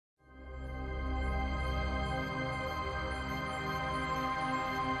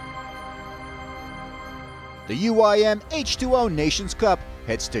The UIM H2O Nations Cup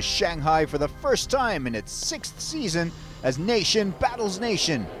heads to Shanghai for the first time in its 6th season as nation battles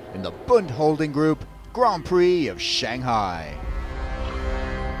nation in the Bund Holding Group Grand Prix of Shanghai.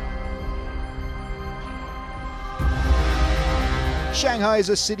 Shanghai is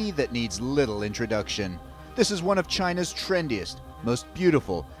a city that needs little introduction. This is one of China's trendiest, most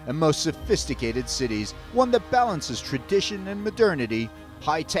beautiful, and most sophisticated cities, one that balances tradition and modernity,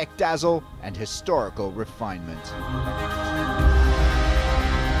 high-tech dazzle, and historical refinement.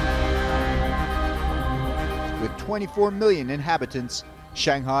 With 24 million inhabitants,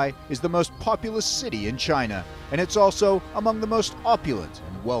 Shanghai is the most populous city in China, and it's also among the most opulent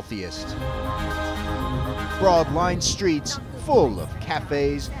and wealthiest. Broad-lined streets full of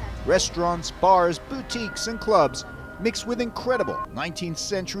cafes, restaurants, bars, boutiques, and clubs, mixed with incredible 19th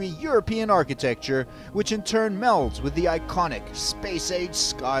century European architecture, which in turn melds with the iconic space-age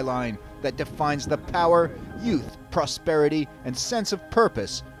skyline that defines the power, youth, prosperity, and sense of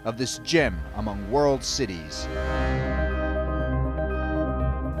purpose of this gem among world cities.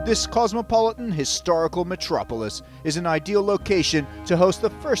 This cosmopolitan historical metropolis is an ideal location to host the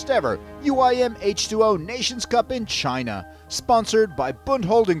first ever UIM H2O Nations Cup in China, sponsored by Bund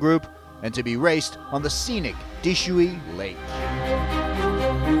Holding Group, and to be raced on the scenic Dishui Lake.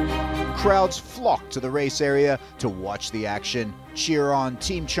 Crowds flock to the race area to watch the action, cheer on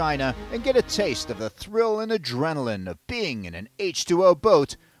Team China, and get a taste of the thrill and adrenaline of being in an H2O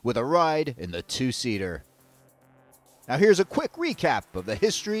boat with a ride in the two-seater. Now here's a quick recap of the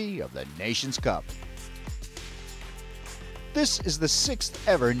history of the Nations Cup. This is the 6th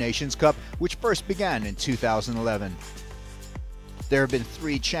ever Nations Cup, which first began in 2011. There have been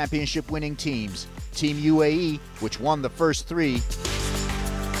 3 championship-winning teams: Team UAE, which won the first 3,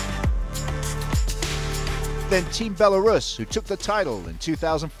 then Team Belarus, who took the title in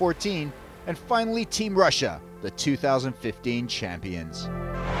 2014, and finally Team Russia, the 2015 champions.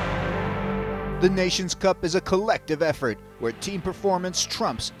 The Nations Cup is a collective effort where team performance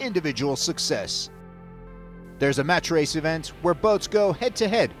trumps individual success. There's a match race event where boats go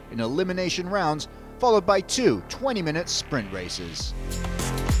head-to-head in elimination rounds, followed by 2 20-minute sprint races.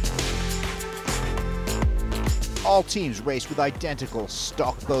 All teams race with identical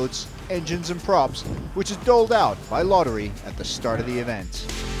stock boats, engines, and props, which is doled out by lottery at the start of the event.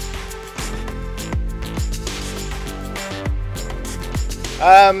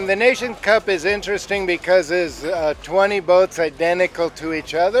 The Nations Cup is interesting because there's 20 boats identical to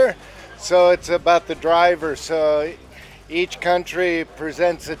each other, so it's about the driver. So each country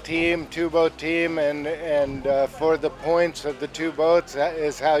presents a team, 2-boat team, and for the points of the 2 boats, that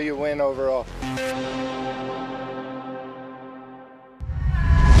is how you win overall.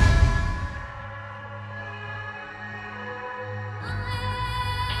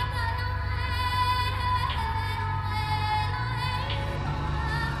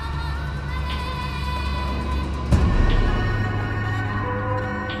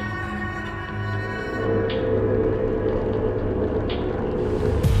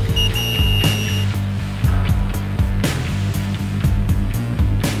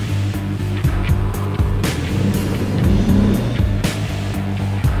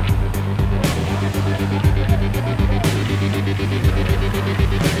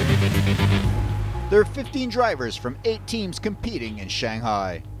 There are 15 drivers from 8 teams competing in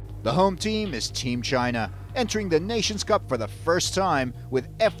Shanghai. The home team is Team China, entering the Nations Cup for the first time with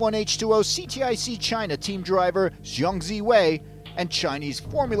F1 H2O CTIC China team driver Zhongzi Wei and Chinese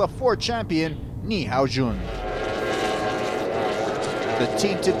Formula 4 champion Ni Haojun. The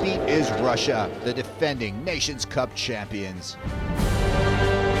team to beat is Russia, the defending Nations Cup champions.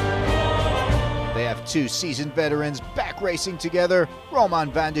 They have 2 seasoned veterans back racing together: Roman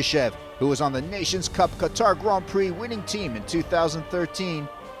Vandyshev, who was on the Nations Cup Qatar Grand Prix winning team in 2013,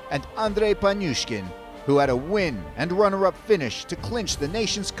 and Andrei Panyushkin, who had a win and runner-up finish to clinch the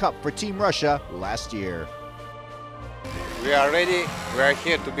Nations Cup for Team Russia last year. We are ready, we are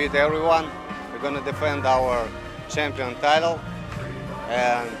here to beat everyone. We're going to defend our champion title,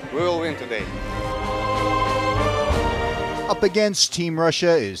 and we will win today. Up against Team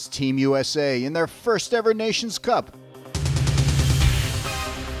Russia is Team USA in their first ever Nations Cup.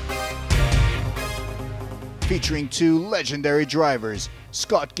 Featuring 2 legendary drivers,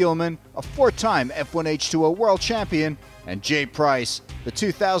 Scott Gilman, a 4-time F1 H2O World Champion, and Jay Price, the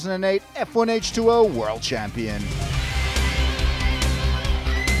 2008 F1 H2O World Champion.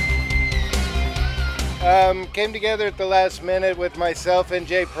 Came together at the last minute with myself and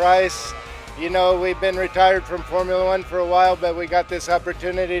Jay Price. You know, we've been retired from Formula 1 for a while, but we got this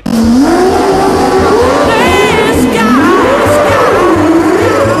opportunity to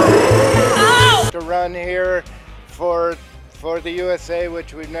run on here for the USA,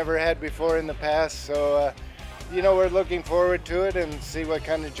 which we've never had before in the past. So, you know, we're looking forward to it and see what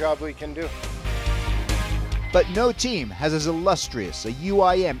kind of job we can do. But no team has as illustrious a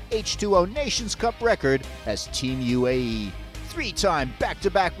UIM H2O Nations Cup record as Team UAE. 3-time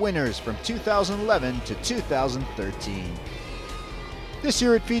back-to-back winners from 2011 to 2013. This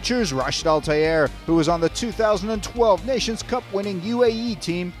year it features Rashid Al Tayer, who was on the 2012 Nations Cup winning UAE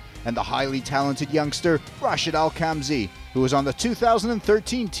team, and the highly talented youngster Rashid Al Kamzi, who was on the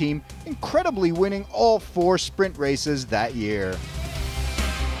 2013 team, incredibly winning all 4 sprint races that year.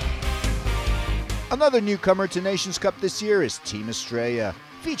 Another newcomer to Nations Cup this year is Team Australia,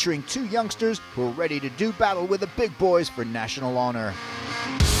 featuring 2 youngsters who are ready to do battle with the big boys for national honor.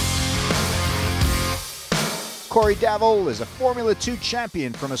 Corey Davell is a Formula 2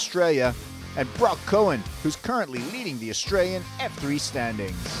 champion from Australia, and Brock Cohen, who's currently leading the Australian F3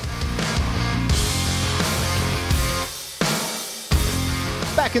 standings.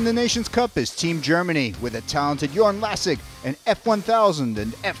 Back in the Nations Cup is Team Germany, with a talented Jorn Lassig, an F1000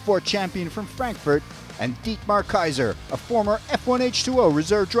 and F4 champion from Frankfurt, and Dietmar Kaiser, a former F1 H2O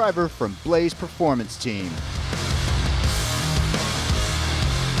reserve driver from Blaze Performance Team.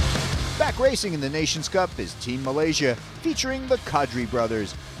 Back racing in the Nations Cup is Team Malaysia, featuring the Kadri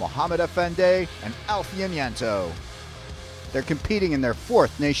brothers, Mohamed Afande and Alfian Yanto. They're competing in their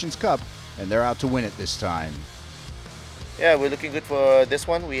 4th Nations Cup, and they're out to win it this time. Yeah, we're looking good for this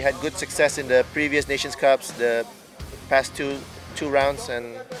one. We had good success in the previous Nations Cups, the past two rounds, and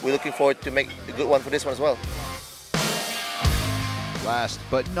we're looking forward to make a good one for this one as well. Last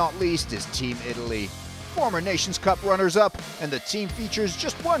but not least is Team Italy, former Nations Cup runners-up, and the team features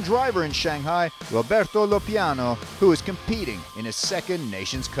just one driver in Shanghai, Roberto Lopiano, who is competing in his 2nd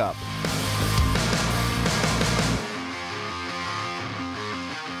Nations Cup.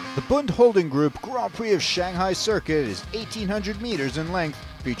 The Bund Holding Group Grand Prix of Shanghai circuit is 1,800 meters in length,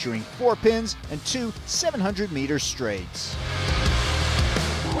 featuring 4 pins and 2 700-meter straights.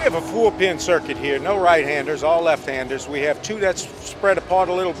 We have a 4-pin circuit here, no right-handers, all left-handers. We have 2 that's spread apart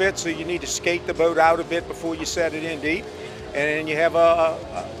a little bit, so you need to skate the boat out a bit before you set it in deep. And then you have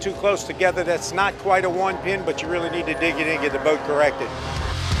 2 close together that's not quite a 1-pin, but you really need to dig it in and get the boat corrected.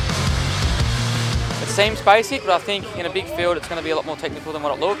 It seems basic, but I think in a big field it's going to be a lot more technical than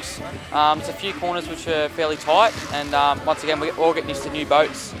what it looks. There's a few corners which are fairly tight, and once again we're all getting used to new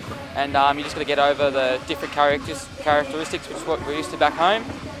boats, and you just got to get over the different characteristics which is what we're used to back home,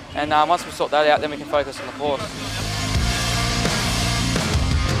 and once we sort that out then we can focus on the course.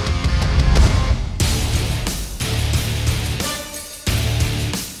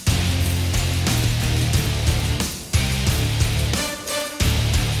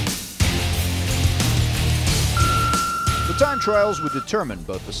 The time trials would determine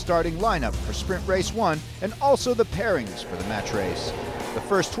both the starting lineup for Sprint Race 1 and also the pairings for the match race. The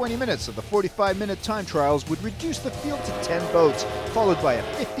first 20 minutes of the 45-minute time trials would reduce the field to 10 boats, followed by a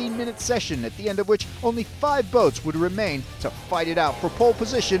 15-minute session at the end of which only 5 boats would remain to fight it out for pole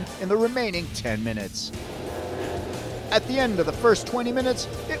position in the remaining 10 minutes. At the end of the first 20 minutes,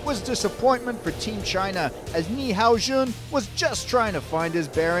 it was disappointment for Team China, as Ni Haojun was just trying to find his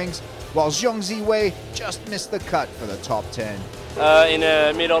bearings, while Zhong Ziwei just missed the cut for the top 10. In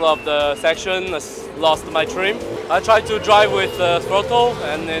the middle of the section, I lost my trim. I tried to drive with throttle,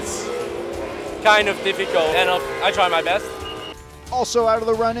 and it's kind of difficult, and I try my best. Also out of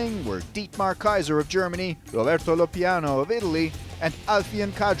the running were Dietmar Kaiser of Germany, Roberto Lopiano of Italy, and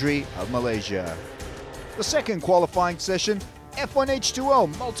Alfian Kadri of Malaysia. The second qualifying session, F1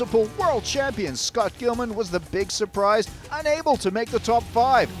 H2O multiple world champion Scott Gilman was the big surprise, unable to make the top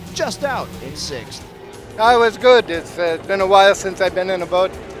 5, just out in 6th. It was good. It's been a while since I've been in a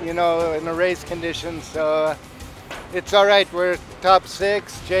boat, you know, in a race condition, so it's all right. We're top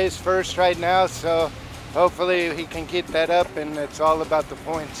 6. Jay's first right now, so hopefully he can keep that up, and it's all about the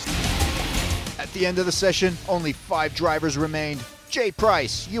points. At the end of the session, only 5 drivers remained. Jay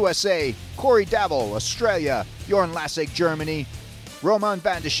Price, USA, Corey Davell, Australia, Jorn Lassig, Germany, Roman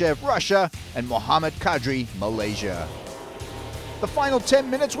Bandashev, Russia, and Mohamed Kadri, Malaysia. The final 10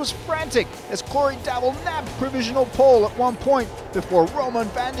 minutes was frantic as Corey Davell nabbed provisional pole at one point before Roman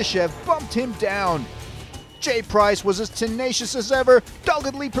Bandashev bumped him down. Jay Price was as tenacious as ever,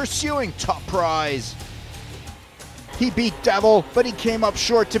 doggedly pursuing top prize. He beat Davell, but he came up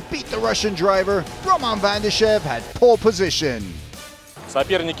short to beat the Russian driver. Roman Bandashev had pole position.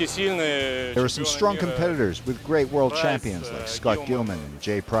 There were some strong competitors with great world champions like Scott Gilman and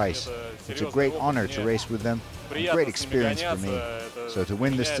Jay Price. It's a great honor to race with them, and great experience for me. So to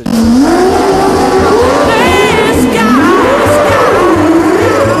win this today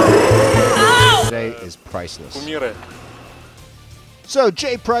is priceless. So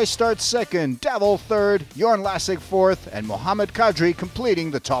Jay Price starts second, Davol third, Jorn Lasig fourth, and Mohamed Kadri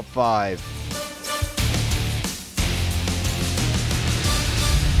completing the top 5.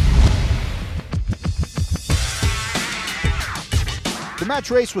 The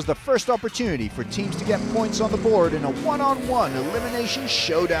match race was the first opportunity for teams to get points on the board in a one-on-one elimination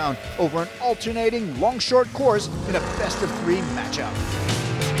showdown over an alternating long-short course in a best-of-3 matchup.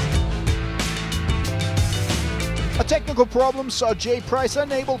 A technical problem saw Jay Price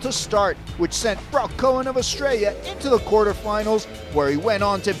unable to start, which sent Brock Cohen of Australia into the quarterfinals, where he went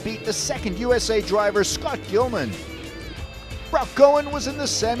on to beat the second USA driver Scott Gilman. Brock Cohen was in the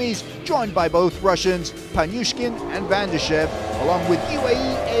semis, joined by both Russians, Panyushkin and Vandyshev, along with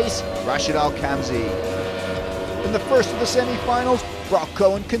UAE ace Rashid Al-Khamzi. In the first of the semifinals, Brock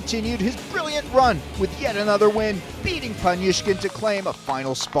Cohen continued his brilliant run with yet another win, beating Panyushkin to claim a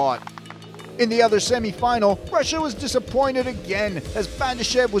final spot. In the other semifinal, Russia was disappointed again as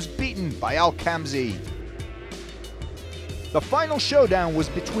Vandyshev was beaten by Al-Khamzi. The final showdown was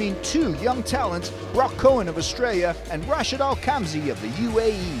between two young talents, Brock Cohen of Australia and Rashid Al-Khamzi of the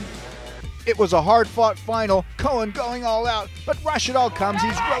UAE. It was a hard-fought final, Cohen going all out, but Rashid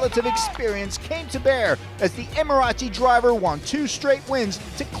Al-Khamzi's relative experience came to bear as the Emirati driver won 2 straight wins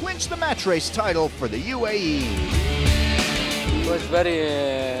to clinch the match race title for the UAE. It was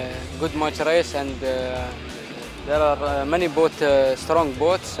very good match race, and there are many strong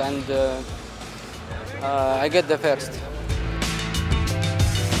boats, and I get the first.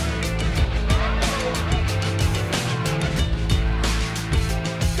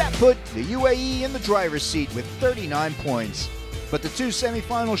 Put the UAE in the driver's seat with 39 points. But the 2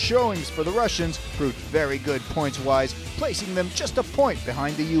 semi-final showings for the Russians proved very good points-wise, placing them just a point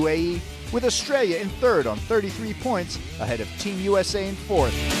behind the UAE, with Australia in third on 33 points, ahead of Team USA in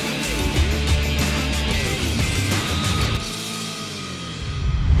fourth.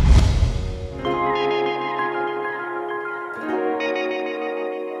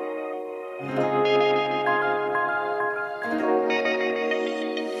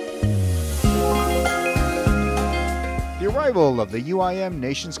 The arrival of the UIM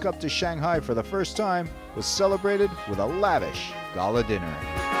Nations Cup to Shanghai for the first time was celebrated with a lavish gala dinner.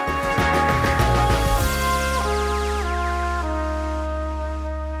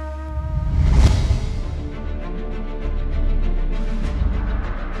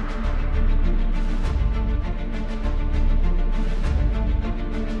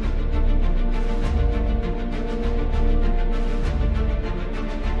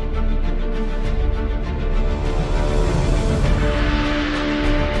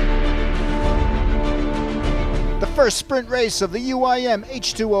 First sprint race of the UIM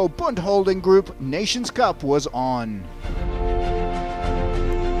H2O Bund Holding Group Nations Cup was on.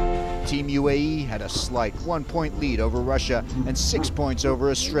 Team UAE had a slight 1-point lead over Russia and 6 points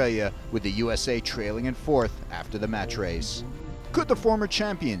over Australia, with the USA trailing in fourth after the match race. Could the former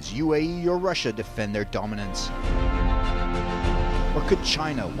champions UAE or Russia defend their dominance? Or could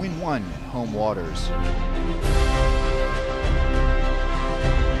China win one in home waters?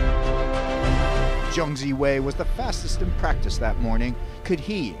 Zheng Ziwei was the fastest in practice that morning. Could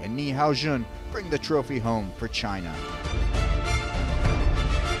he and Ni Haojun bring the trophy home for China?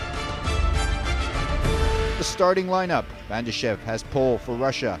 The starting lineup: Vandyshev has pole for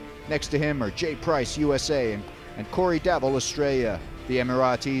Russia. Next to him are Jay Price, USA, and Corey Davol, Australia. The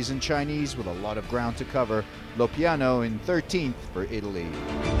Emiratis and Chinese with a lot of ground to cover. Lopiano in 13th for Italy.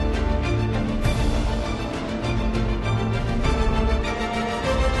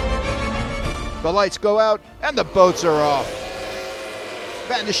 The lights go out and the boats are off.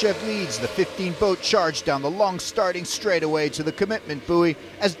 Vandyshev leads the 15-boat charge down the long starting straightaway to the commitment buoy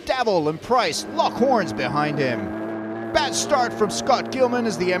as Davol and Price lock horns behind him. Bad start from Scott Gilman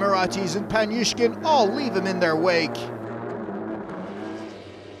as the Emiratis and Panyushkin all leave him in their wake.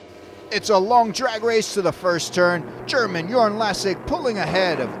 It's a long drag race to the first turn, German Jorn Lasig pulling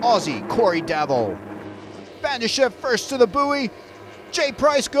ahead of Aussie Corey Davol. Vandyshev first to the buoy. Jay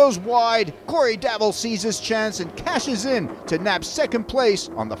Price goes wide. Corey Davol sees his chance and cashes in to nab second place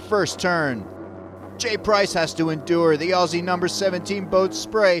on the first turn. Jay Price has to endure the Aussie number 17 boat's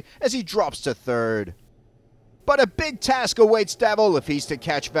spray as he drops to third. But a big task awaits Davol if he's to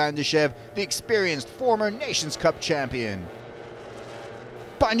catch Vandyshev, the experienced former Nations Cup champion.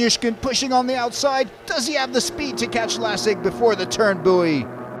 Panyushkin pushing on the outside. Does he have the speed to catch Lasig before the turn buoy?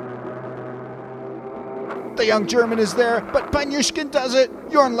 The young German is there, but Panyushkin does it.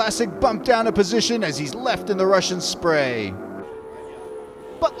 Jorn Lasig bumped down a position as he's left in the Russian spray.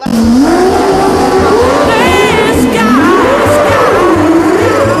 But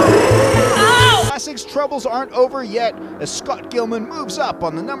Lasig's troubles aren't over yet as Scott Gilman moves up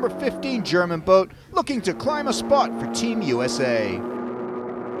on the number 15 German boat, looking to climb a spot for Team USA.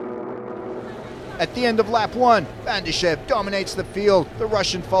 At the end of lap 1, Bandyshev dominates the field, the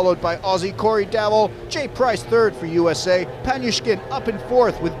Russian followed by Aussie Corey Davil, Jay Price third for USA, Panyushkin up in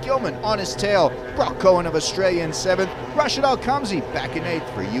fourth with Gilman on his tail, Brock Cohen of Australia in seventh, Rashid Al-Khamzi back in eighth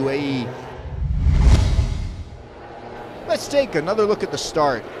for UAE. Let's take another look at the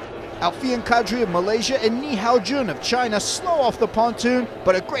start. Alfian Kadri of Malaysia and Ni Haojun of China slow off the pontoon,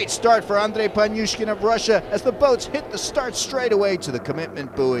 but a great start for Andrei Panyushkin of Russia as the boats hit the start straightaway to the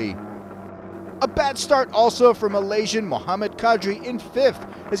commitment buoy. A bad start also for Malaysian Mohamed Kadri in fifth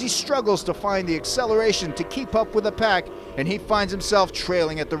as he struggles to find the acceleration to keep up with the pack, and he finds himself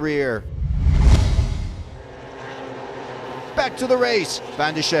trailing at the rear. Back to the race,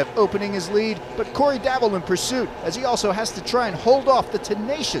 Bandyshev opening his lead, but Corey Davil in pursuit as he also has to try and hold off the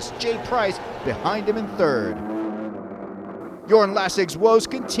tenacious Jay Price behind him in third. Jorn Lassig's woes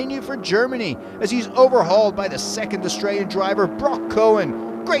continue for Germany as he's overhauled by the second Australian driver Brock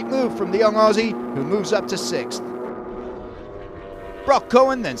Cohen. Great move from the young Aussie, who moves up to sixth. Brock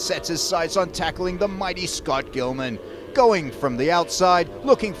Cohen then sets his sights on tackling the mighty Scott Gilman, going from the outside,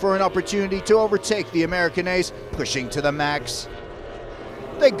 looking for an opportunity to overtake the American ace, pushing to the max.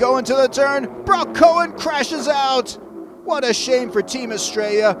 They go into the turn, Brock Cohen crashes out! What a shame for Team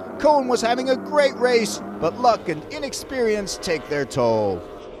Australia. Cohen was having a great race, but luck and inexperience take their toll.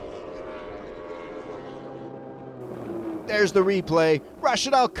 There's the replay.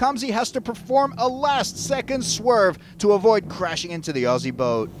 Rashid Al-Khamzi has to perform a last-second swerve to avoid crashing into the Aussie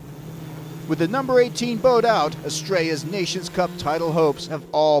boat. With the number 18 boat out, Australia's Nations Cup title hopes have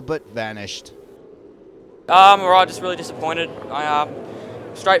all but vanished. We're just really disappointed. I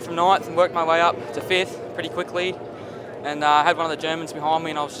straight from ninth and worked my way up to fifth pretty quickly, and I had one of the Germans behind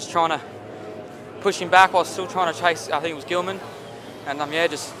me, and I was just trying to push him back while still trying to chase. I think it was Gilman, and yeah,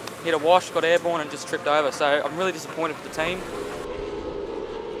 just hit a wash, got airborne and just tripped over. So I'm really disappointed with the team.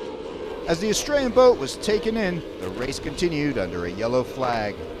 As the Australian boat was taken in, the race continued under a yellow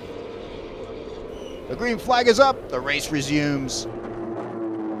flag. The green flag is up, the race resumes.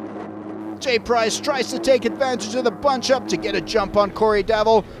 Jay Price tries to take advantage of the bunch up to get a jump on Corey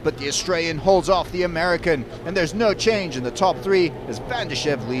Davil, but the Australian holds off the American, and there's no change in the top three as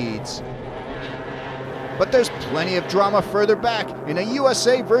Bandyshev leads. But there's plenty of drama further back in a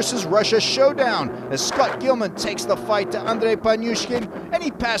USA versus Russia showdown as Scott Gilman takes the fight to Andrei Panyushkin, and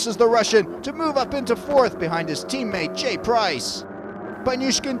he passes the Russian to move up into fourth behind his teammate Jay Price.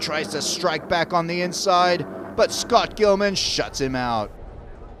 Panyushkin tries to strike back on the inside, but Scott Gilman shuts him out.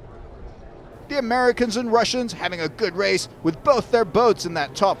 The Americans and Russians having a good race with both their boats in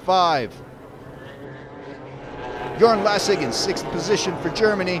that top five. Jorn Lassig in sixth position for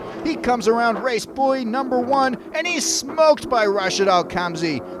Germany. He comes around race buoy number 1 and he's smoked by Rashid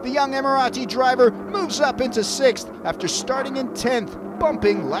Al-Khamzi. The young Emirati driver moves up into sixth after starting in 10th,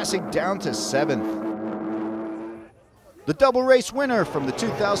 bumping Lassig down to 7th. The double race winner from the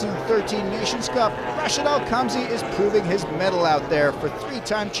 2013 Nations Cup, Rashid Al-Khamzi is proving his mettle out there for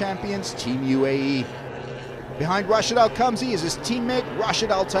three-time champions Team UAE. Behind Rashid Al-Khamzi is his teammate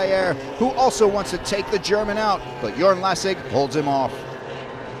Rashid Al-Tayer, who also wants to take the German out, but Jorn Lassig holds him off.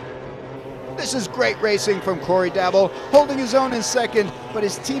 This is great racing from Corey Davil, holding his own in second, but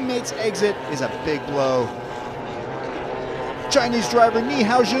his teammate's exit is a big blow. Chinese driver Ni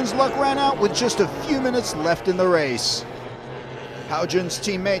Haojun's luck ran out with just a few minutes left in the race. Haojun's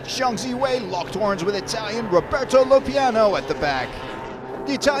teammate Zhangzi Wei locked horns with Italian Roberto Lopiano at the back.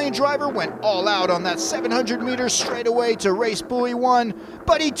 The Italian driver went all out on that 700 meters straightaway to race buoy 1,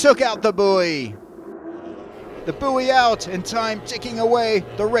 but he took out the buoy. The buoy out and time ticking away,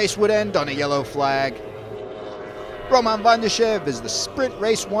 the race would end on a yellow flag. Roman Bandyshev is the sprint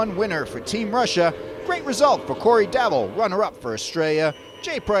race 1 winner for Team Russia. Great result for Corey Davil, runner-up for Australia.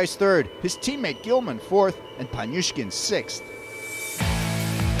 Jay Price 3rd, his teammate Gilman 4th, and Panyushkin 6th.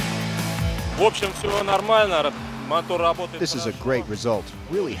 This is a great result.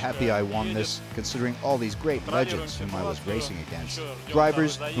 Really happy I won this, considering all these great legends whom I was racing against.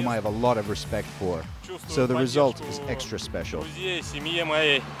 Drivers whom I have a lot of respect for. So the result is extra special.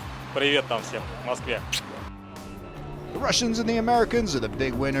 The Russians and the Americans are the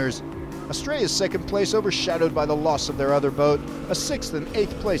big winners. Australia's second place overshadowed by the loss of their other boat. A 6th and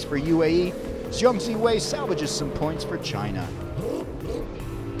 8th place for UAE. Zhangzi Wei salvages some points for China.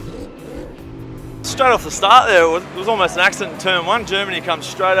 Straight off the start there, it was almost an accident in turn 1. Germany comes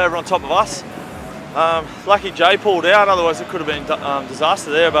straight over on top of us. Lucky Jay pulled out, otherwise it could have been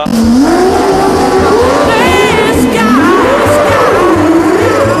disaster there. But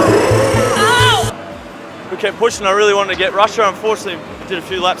kept pushing. I really wanted to get Russia. Unfortunately, did a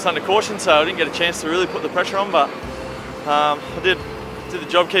few laps under caution, so I didn't get a chance to really put the pressure on, but I did the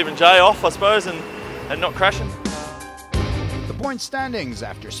job keeping Jay off, I suppose, and not crashing. The point standings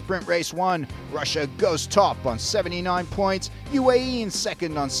after sprint race 1, Russia goes top on 79 points, UAE in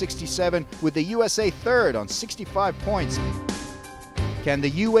second on 67, with the USA third on 65 points. Can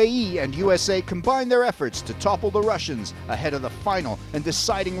the UAE and USA combine their efforts to topple the Russians ahead of the final and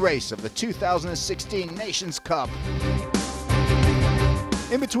deciding race of the 2016 Nations Cup?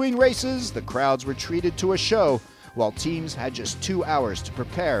 In between races, the crowds were treated to a show, while teams had just 2 hours to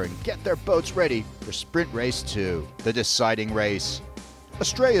prepare and get their boats ready for Sprint Race 2, the deciding race.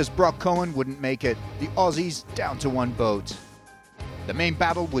 Australia's Brock Cohen wouldn't make it, the Aussies down to 1 boat. The main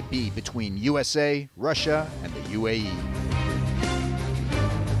battle would be between USA, Russia, and the UAE.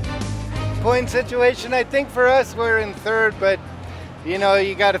 Point situation, I think for us we're in third, but you know,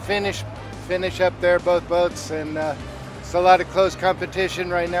 you got to finish up there, both boats, and it's a lot of close competition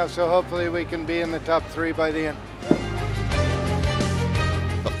right now, so hopefully we can be in the top 3 by the end.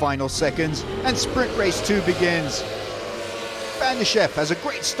 The final seconds and Sprint Race 2 begins. Bandashev has a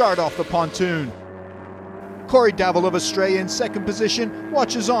great start off the pontoon. Corey Davil of Australia in second position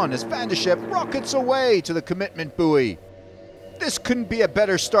watches on as Bandashev rockets away to the commitment buoy. This couldn't be a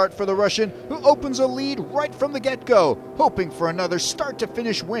better start for the Russian, who opens a lead right from the get-go, hoping for another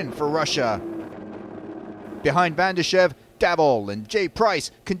start-to-finish win for Russia. Behind Bandashev, Davil and Jay Price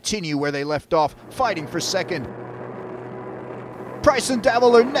continue where they left off, fighting for second. Price and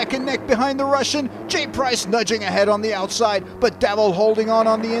Davil are neck and neck behind the Russian, Jay Price nudging ahead on the outside, but Davil holding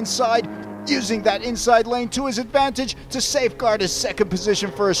on the inside, using that inside lane to his advantage to safeguard his second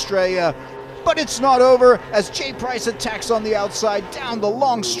position for Australia. But it's not over as Jay Price attacks on the outside down the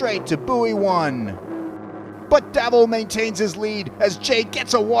long straight to buoy 1. But Davil maintains his lead as Jay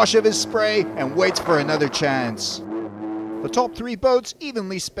gets a wash of his spray and waits for another chance. The top 3 boats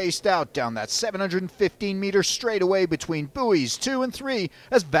evenly spaced out down that 715-meter straightaway between buoys 2 and 3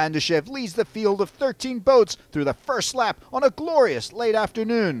 as Bandashev leads the field of 13 boats through the first lap on a glorious late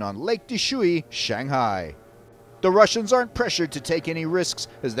afternoon on Lake Dishui, Shanghai. The Russians aren't pressured to take any risks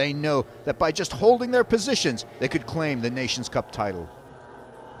as they know that by just holding their positions, they could claim the Nations Cup title.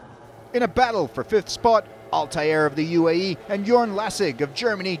 In a battle for 5th spot, Altair of the UAE and Jorn Lassig of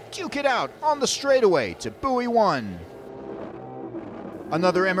Germany duke it out on the straightaway to buoy 1.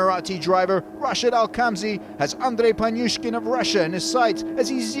 Another Emirati driver, Rashid Al-Khamzi, has Andrei Panyushkin of Russia in his sights as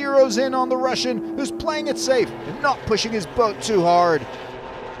he zeroes in on the Russian, who's playing it safe and not pushing his boat too hard.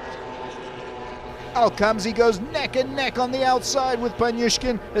 Al-Khamzi goes neck and neck on the outside with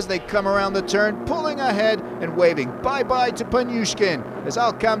Panyushkin as they come around the turn, pulling ahead and waving bye-bye to Panyushkin as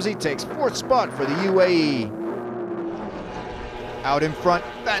Al-Khamzi takes 4th spot for the UAE. Out in front,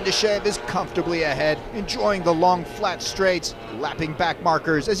 Bandashev is comfortably ahead, enjoying the long flat straights, lapping back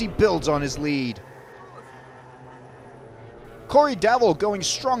markers as he builds on his lead. Corey Davil going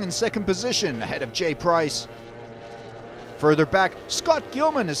strong in second position ahead of Jay Price. Further back, Scott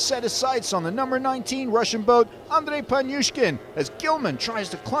Gilman has set his sights on the number 19 Russian boat, Andrei Panyushkin, as Gilman tries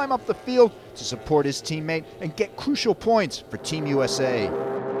to climb up the field to support his teammate and get crucial points for Team USA.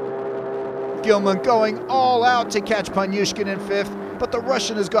 Gilman going all out to catch Panyushkin in 5th, but the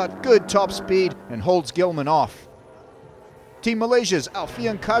Russian has got good top speed and holds Gilman off. Team Malaysia's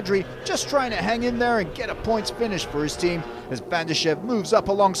Alfian Kadri just trying to hang in there and get a points finish for his team as Bandashev moves up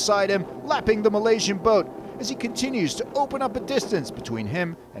alongside him, lapping the Malaysian boat as he continues to open up a distance between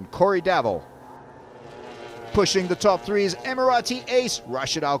him and Corey Davil. Pushing the top 3 is Emirati ace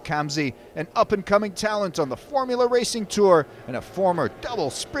Rashid Al-Khamzi, an up-and-coming talent on the Formula Racing Tour and a former double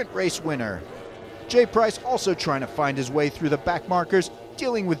sprint race winner. Jay Price also trying to find his way through the back markers,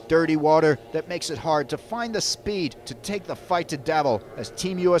 dealing with dirty water that makes it hard to find the speed to take the fight to Davil as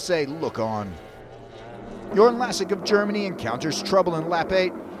Team USA look on. Jorn Lassig of Germany encounters trouble in lap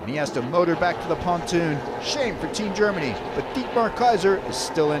 8, and he has to motor back to the pontoon. Shame for Team Germany, but Dietmar Kaiser is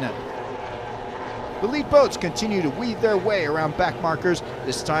still in it. The lead boats continue to weave their way around back markers,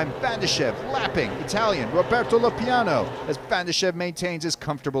 this time Bandashev lapping Italian Roberto Lopiano as Bandashev maintains his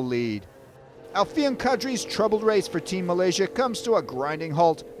comfortable lead. Alfian Kadri's troubled race for Team Malaysia comes to a grinding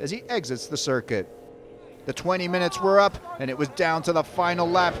halt as he exits the circuit. The 20 minutes were up and it was down to the final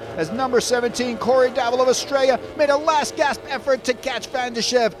lap as number 17 Corey Davil of Australia made a last gasp effort to catch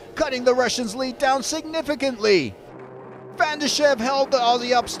Bandashev, cutting the Russians' lead down significantly. Bandashev held the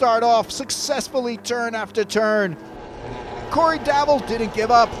Aussie upstart off successfully turn after turn. Corey Davil didn't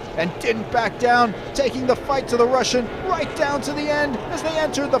give up and didn't back down, taking the fight to the Russian right down to the end as they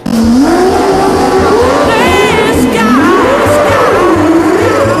entered the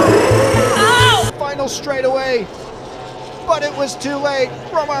final straight away. But it was too late.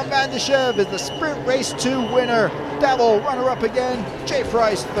 Roman Mandyshev is the Sprint Race 2 winner. Devil runner-up again. Jay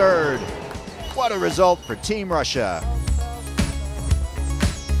Price third. What a result for Team Russia.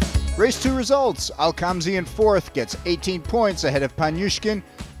 Race 2 results. Alkamzi in fourth gets 18 points ahead of Panyushkin.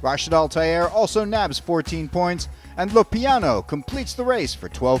 Rashid Altair also nabs 14 points. And Lopiano completes the race for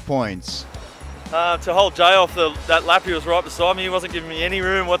 12 points. To hold Jay off that lap, he was right beside me. He wasn't giving me any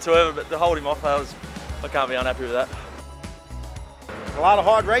room whatsoever, but to hold him off, I can't be unhappy with that. A lot of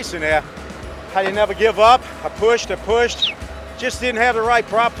hard racing there. How you never give up. I pushed. Just didn't have the right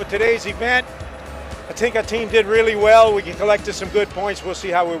prop for today's event. I think our team did really well. We collected some good points. We'll see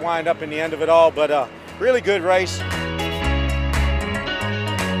how we wind up in the end of it all, but really good race.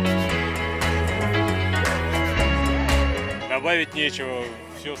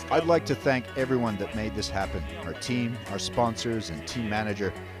 I'd like to thank everyone that made this happen. Our team, our sponsors, and team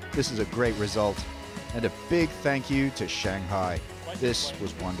manager. This is a great result. And a big thank you to Shanghai. This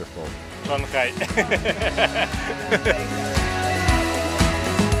was wonderful. SHANGHAI.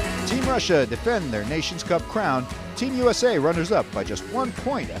 Team Russia defend their Nations Cup crown. Team USA runners-up by just 1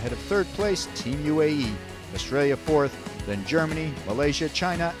 point ahead of third place Team UAE. Australia fourth, then Germany, Malaysia,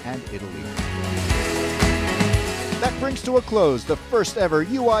 China, and Italy. That brings to a close the first ever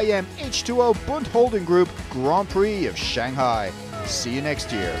UIM H2O Bund Holding Group Grand Prix of Shanghai. See you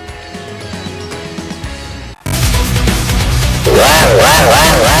next year.